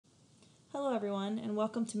Hello everyone and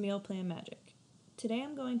welcome to MealPlanMagic. Today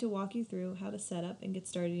I'm going to walk you through how to set up and get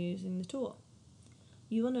started using the tool.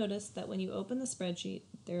 You will notice that when you open the spreadsheet,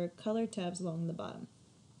 there are colored tabs along the bottom.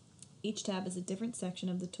 Each tab is a different section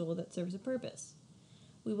of the tool that serves a purpose.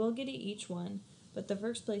 We will get to each one, but the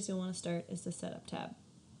first place you'll want to start is the Setup tab.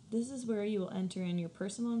 This is where you will enter in your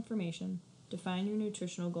personal information, define your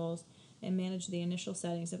nutritional goals, and manage the initial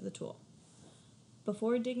settings of the tool.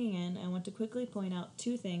 Before digging in, I want to quickly point out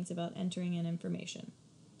two things about entering in information.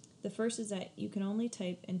 The first is that you can only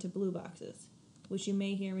type into blue boxes, which you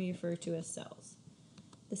may hear me refer to as cells.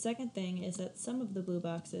 The second thing is that some of the blue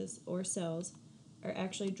boxes, or cells, are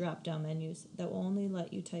actually drop-down menus that will only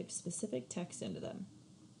let you type specific text into them.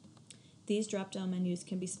 These drop-down menus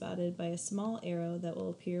can be spotted by a small arrow that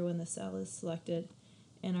will appear when the cell is selected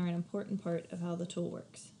and are an important part of how the tool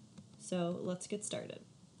works. So let's get started.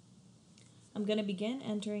 I'm going to begin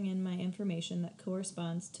entering in my information that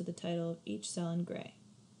corresponds to the title of each cell in gray.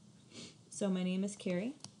 So my name is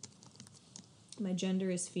Carrie. My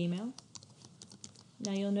gender is female.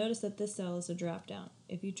 Now you'll notice that this cell is a drop-down.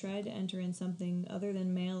 If you tried to enter in something other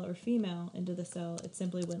than male or female into the cell, it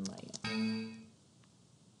simply wouldn't let you.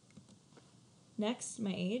 Next,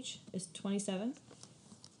 my age is 27.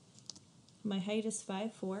 My height is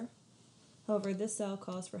 5'4". However, this cell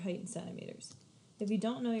calls for height in centimeters. If you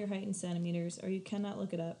don't know your height in centimeters or you cannot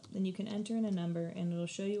look it up, then you can enter in a number and it'll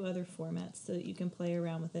show you other formats so that you can play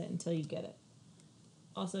around with it until you get it.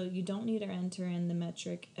 Also, you don't need to enter in the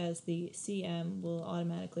metric as the cm will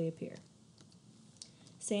automatically appear.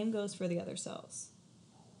 Same goes for the other cells.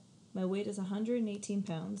 My weight is 118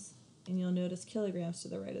 pounds, and you'll notice kilograms to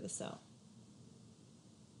the right of the cell.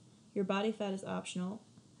 Your body fat is optional.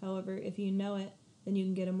 However, if you know it, then you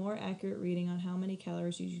can get a more accurate reading on how many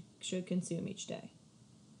calories you should consume each day.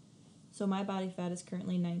 So my body fat is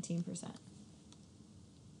currently 19%.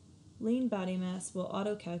 Lean body mass will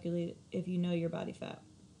auto-calculate if you know your body fat.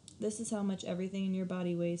 This is how much everything in your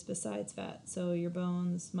body weighs besides fat, so your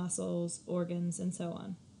bones, muscles, organs, and so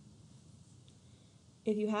on.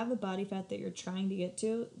 If you have a body fat that you're trying to get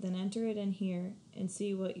to, then enter it in here and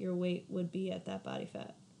see what your weight would be at that body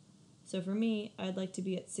fat. So for me, I'd like to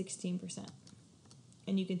be at 16%.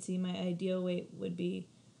 And you can see my ideal weight would be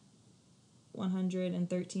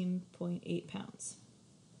 113.8 pounds.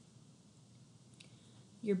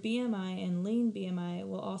 Your BMI and lean BMI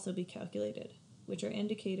will also be calculated, which are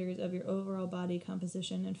indicators of your overall body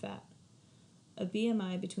composition and fat. A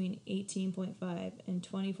BMI between 18.5 and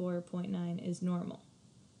 24.9 is normal.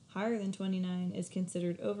 Higher than 29 is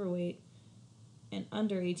considered overweight, and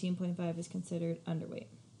under 18.5 is considered underweight.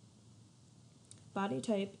 Body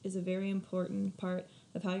type is a very important part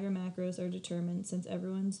of how your macros are determined since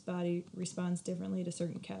everyone's body responds differently to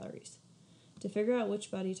certain calories. To figure out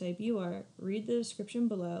which body type you are, read the description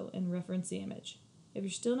below and reference the image. If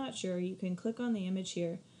you're still not sure, you can click on the image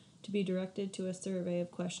here to be directed to a survey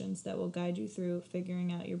of questions that will guide you through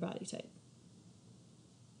figuring out your body type.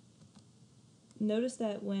 Notice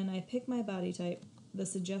that when I pick my body type, the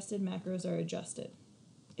suggested macros are adjusted.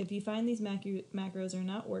 If you find these macros are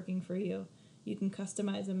not working for you, you can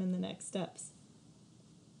customize them in the next steps.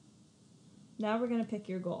 Now we're going to pick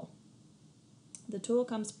your goal. The tool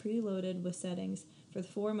comes preloaded with settings for the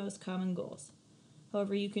 4 most common goals.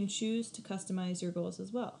 However, you can choose to customize your goals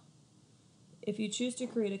as well. If you choose to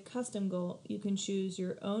create a custom goal, you can choose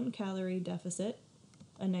your own calorie deficit,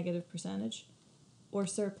 a negative percentage, or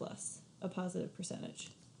surplus, a positive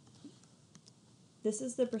percentage. This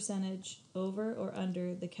is the percentage over or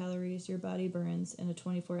under the calories your body burns in a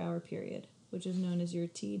 24-hour period, which is known as your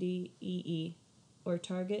TDEE, or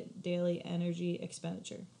Target Daily Energy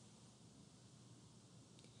Expenditure.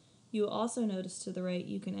 You will also notice to the right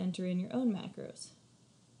you can enter in your own macros.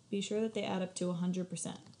 Be sure that they add up to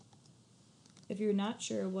 100%. If you're not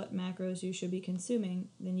sure what macros you should be consuming,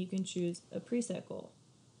 then you can choose a preset goal.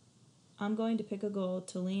 I'm going to pick a goal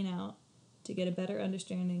to lean out to get a better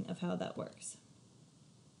understanding of how that works.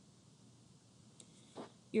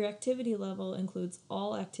 Your activity level includes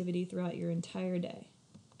all activity throughout your entire day.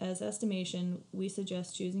 As estimation, we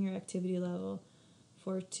suggest choosing your activity level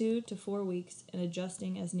for 2 to 4 weeks and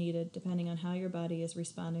adjusting as needed depending on how your body is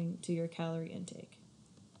responding to your calorie intake.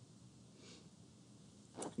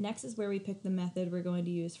 Next is where we pick the method we're going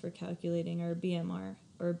to use for calculating our BMR,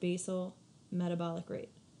 or basal metabolic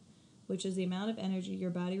rate, which is the amount of energy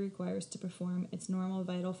your body requires to perform its normal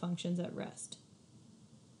vital functions at rest.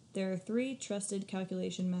 There are 3 trusted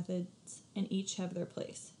calculation methods, and each have their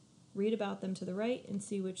place. Read about them to the right and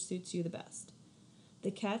see which suits you the best.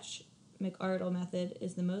 The Catch-McArdle method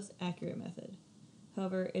is the most accurate method.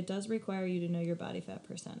 However, it does require you to know your body fat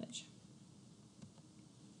percentage.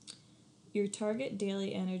 Your target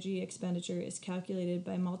daily energy expenditure is calculated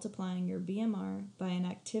by multiplying your BMR by an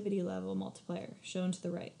activity level multiplier, shown to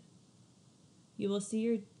the right. You will see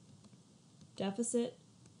your deficit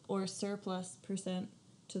or surplus percent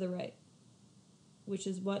to the right, which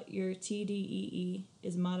is what your TDEE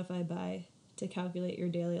is modified by to calculate your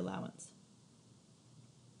daily allowance.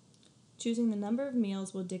 Choosing the number of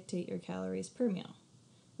meals will dictate your calories per meal,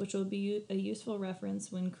 which will be a useful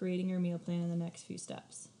reference when creating your meal plan in the next few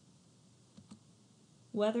steps.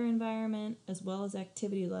 Weather environment as well as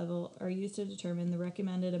activity level are used to determine the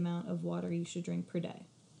recommended amount of water you should drink per day.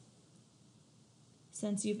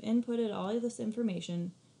 Since you've inputted all of this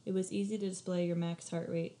information, it was easy to display your max heart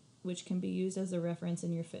rate, which can be used as a reference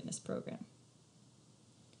in your fitness program.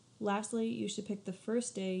 Lastly, you should pick the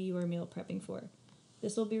first day you are meal prepping for.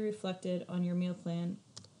 This will be reflected on your meal plan,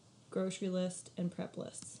 grocery list, and prep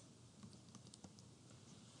lists.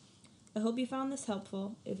 I hope you found this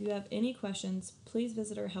helpful. If you have any questions, please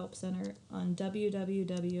visit our help center on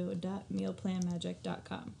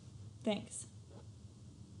www.mealplanmagic.com. Thanks.